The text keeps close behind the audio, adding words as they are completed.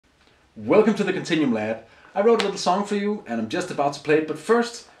Welcome to the KontinuumLAB. I wrote a little song for you and I'm just about to play it, but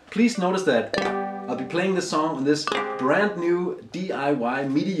first, please notice that I'll be playing this song on this brand new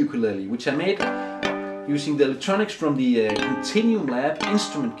DIY MIDI ukulele, which I made using the electronics from the KontinuumLAB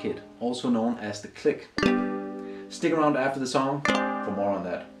Instrument Kit, also known as the K.L.I.K. Stick around after the song for more on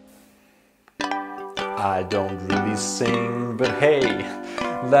that. I don't really sing, but hey,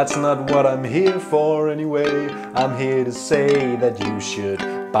 that's not what I'm here for anyway. I'm here to say that you should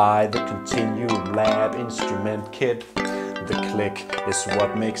buy the KontinuumLAB Instrument Kit. The click is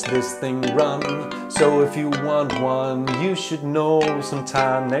what makes this thing run. So if you want one, you should know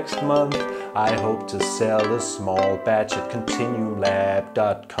sometime next month. I hope to sell a small batch at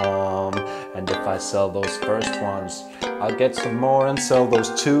KontinuumLAB.com. And if I sell those first ones, I'll get some more and sell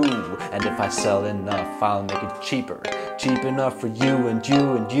those too. And if I sell enough, I'll make it cheaper. Cheap enough for you and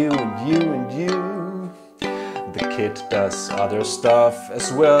you and you and you and you. The kit does other stuff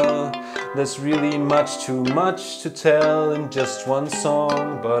as well. There's really too much to tell in just one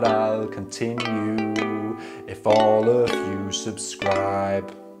song, but I'll continue if all of you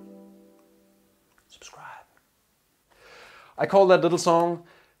subscribe. I call that little song,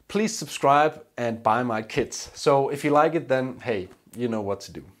 Please Subscribe and Buy My Kits. So if you like it, then hey, you know what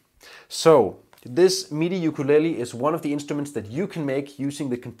to do. So this MIDI ukulele is one of the instruments that you can make using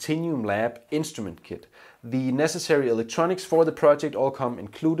the KontinuumLAB Instrument Kit. The necessary electronics for the project all come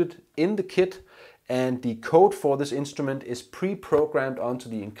included in the kit, and the code for this instrument is pre-programmed onto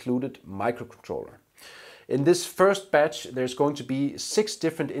the included microcontroller. In this first batch, there's going to be 6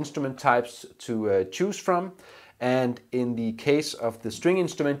 different instrument types to choose from. And in the case of the string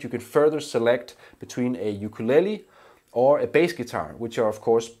instrument, you can further select between a ukulele or a bass guitar, which are of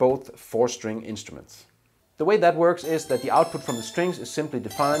course both 4-string instruments. The way that works is that the output from the strings is simply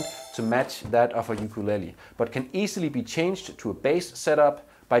defined to match that of a ukulele, but can easily be changed to a bass setup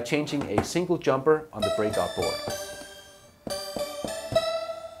by changing a single jumper on the breakout board.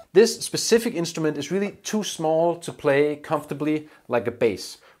 This specific instrument is really too small to play comfortably like a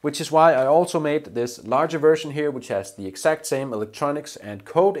bass, which is why I also made this larger version here, which has the exact same electronics and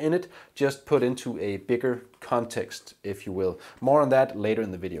code in it, just put into a bigger context, if you will. More on that later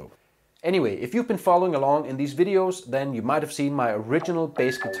in the video. Anyway, if you've been following along in these videos, then you might have seen my original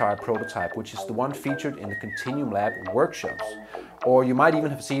bass guitar prototype, which is the one featured in the KontinuumLAB workshops. Or you might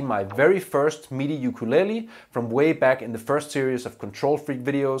even have seen my very first MIDI ukulele from way back in the first series of Control Freak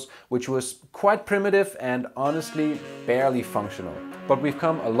videos, which was quite primitive and honestly barely functional. But we've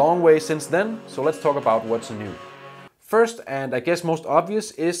come a long way since then, so let's talk about what's new. First, and I guess most obvious,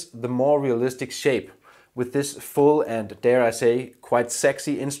 is the more realistic shape, with this full and, dare I say, quite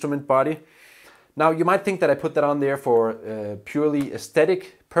sexy instrument body. Now you might think that I put that on there for purely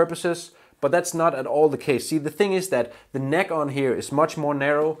aesthetic purposes, but that's not at all the case. See, the thing is that the neck on here is much more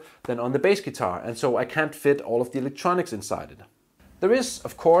narrow than on the bass guitar, and so I can't fit all of the electronics inside it. There is,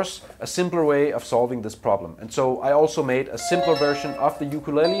 of course, a simpler way of solving this problem, and so I also made a simpler version of the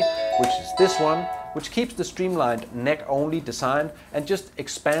ukulele, which is this one, which keeps the streamlined neck-only design and just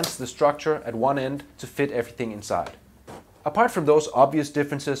expands the structure at one end to fit everything inside. Apart from those obvious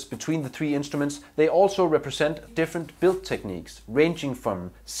differences between the 3 instruments, they also represent different build techniques, ranging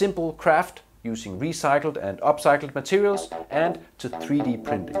from simple craft, using recycled and upcycled materials, and to 3D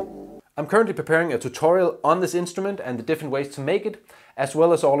printing. I'm currently preparing a tutorial on this instrument and the different ways to make it, as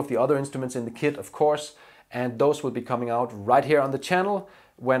well as all of the other instruments in the kit, of course, and those will be coming out right here on the channel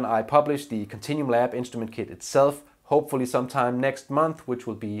when I publish the KontinuumLAB Instrument Kit itself, hopefully sometime next month, which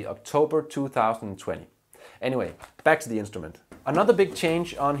will be October 2020. Anyway, back to the instrument. Another big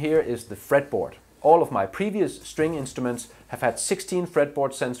change on here is the fretboard. All of my previous string instruments have had 16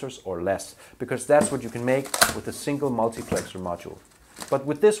 fretboard sensors or less, because that's what you can make with a single multiplexer module. But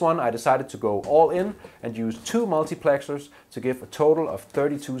with this one, I decided to go all in and use 2 multiplexers to give a total of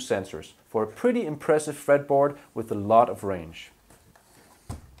 32 sensors for a pretty impressive fretboard with a lot of range.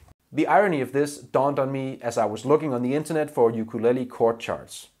 The irony of this dawned on me as I was looking on the internet for ukulele chord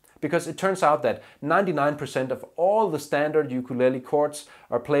charts, because it turns out that 99% of all the standard ukulele chords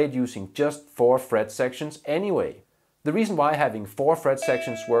are played using just 4 fret sections anyway. The reason why having 4 fret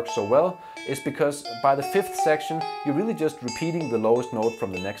sections works so well is because by the 5th section you're really just repeating the lowest note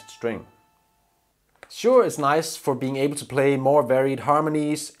from the next string. Sure, it's nice for being able to play more varied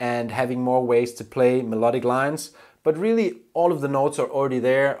harmonies and having more ways to play melodic lines, but really all of the notes are already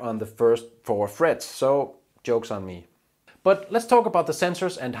there on the first 4 frets, so joke's on me. But let's talk about the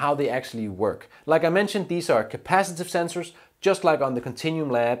sensors and how they actually work. Like I mentioned, these are capacitive sensors, just like on the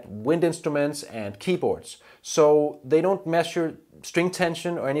KontinuumLAB wind instruments and keyboards. So they don't measure string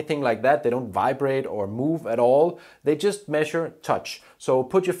tension or anything like that. They don't vibrate or move at all. They just measure touch. So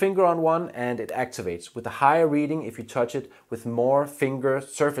put your finger on one and it activates with a higher reading if you touch it with more finger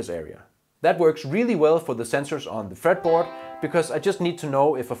surface area. That works really well for the sensors on the fretboard because I just need to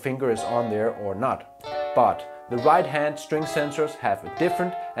know if a finger is on there or not. But the right hand string sensors have a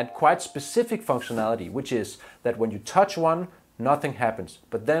different and quite specific functionality, which is that when you touch one, nothing happens.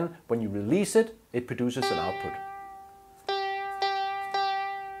 But then when you release it, it produces an output.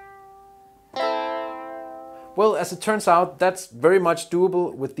 Well, as it turns out, that's very much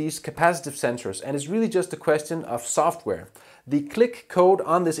doable with these capacitive sensors, and it's really just a question of software. The K.L.I.K code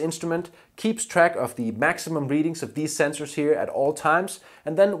on this instrument keeps track of the maximum readings of these sensors here at all times,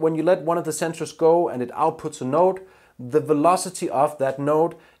 and then when you let one of the sensors go and it outputs a note, the velocity of that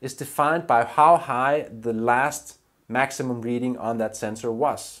note is defined by how high the last maximum reading on that sensor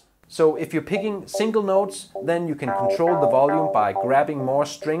was. So if you're picking single notes, then you can control the volume by grabbing more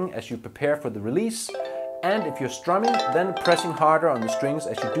string as you prepare for the release. And if you're strumming, then pressing harder on the strings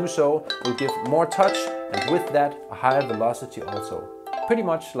as you do so will give more touch, and with that a higher velocity also. Pretty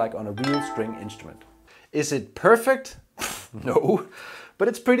much like on a real string instrument. Is it perfect? No, but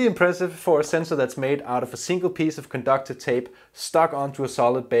it's pretty impressive for a sensor that's made out of a single piece of conductive tape stuck onto a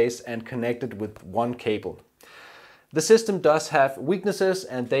solid base and connected with one cable. The system does have weaknesses,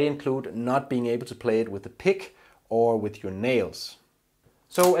 and they include not being able to play it with a pick or with your nails.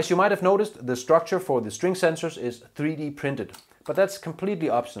 So as you might have noticed, the structure for the string sensors is 3D printed, but that's completely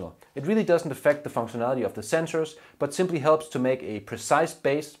optional. It really doesn't affect the functionality of the sensors, but simply helps to make a precise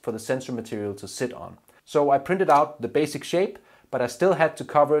base for the sensor material to sit on. So I printed out the basic shape, but I still had to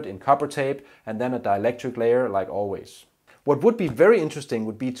cover it in copper tape and then a dielectric layer like always. What would be very interesting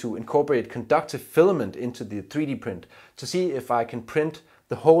would be to incorporate conductive filament into the 3D print to see if I can print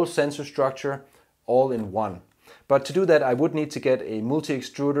the whole sensor structure all in one. But to do that, I would need to get a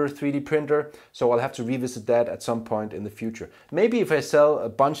multi-extruder 3D printer, so I'll have to revisit that at some point in the future. Maybe if I sell a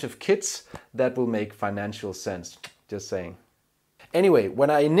bunch of kits, that will make financial sense. Just saying. Anyway, when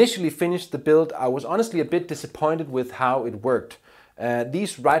I initially finished the build, I was honestly a bit disappointed with how it worked.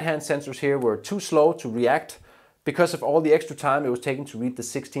 These right-hand sensors here were too slow to react because of all the extra time it was taking to read the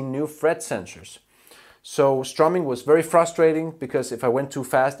 16 new fret sensors. So strumming was very frustrating because if I went too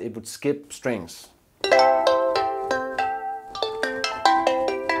fast, it would skip strings.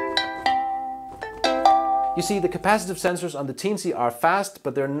 You see, the capacitive sensors on the Teensy are fast,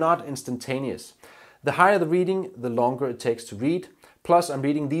 but they're not instantaneous. The higher the reading, the longer it takes to read. Plus, I'm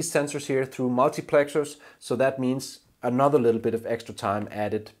reading these sensors here through multiplexers, so that means another little bit of extra time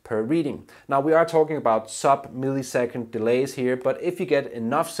added per reading. Now, we are talking about sub-millisecond delays here, but if you get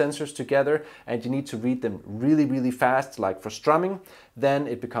enough sensors together and you need to read them really, really fast, like for strumming, then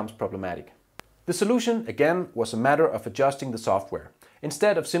it becomes problematic. The solution, again, was a matter of adjusting the software.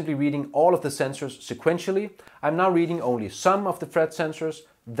 Instead of simply reading all of the sensors sequentially, I'm now reading only some of the fret sensors,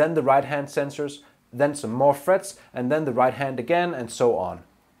 then the right hand sensors, then some more frets, and then the right hand again, and so on.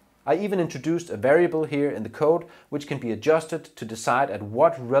 I even introduced a variable here in the code which can be adjusted to decide at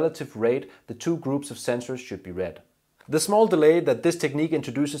what relative rate the two groups of sensors should be read. The small delay that this technique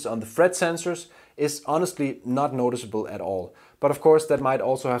introduces on the fret sensors is honestly not noticeable at all. But of course that might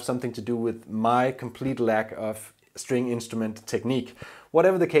also have something to do with my complete lack of string instrument technique.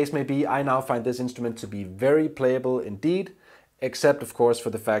 Whatever the case may be, I now find this instrument to be very playable indeed, except of course for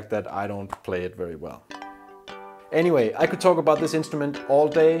the fact that I don't play it very well. Anyway, I could talk about this instrument all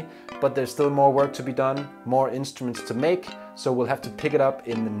day, but there's still more work to be done, more instruments to make, so we'll have to pick it up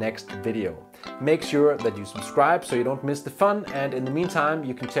in the next video. Make sure that you subscribe so you don't miss the fun, and in the meantime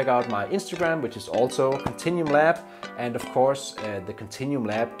you can check out my Instagram, which is also KontinuumLAB, and of course the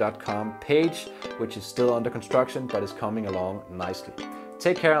KontinuumLAB.com page, which is still under construction but is coming along nicely.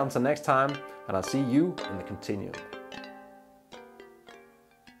 Take care until next time, and I'll see you in the Kontinuum.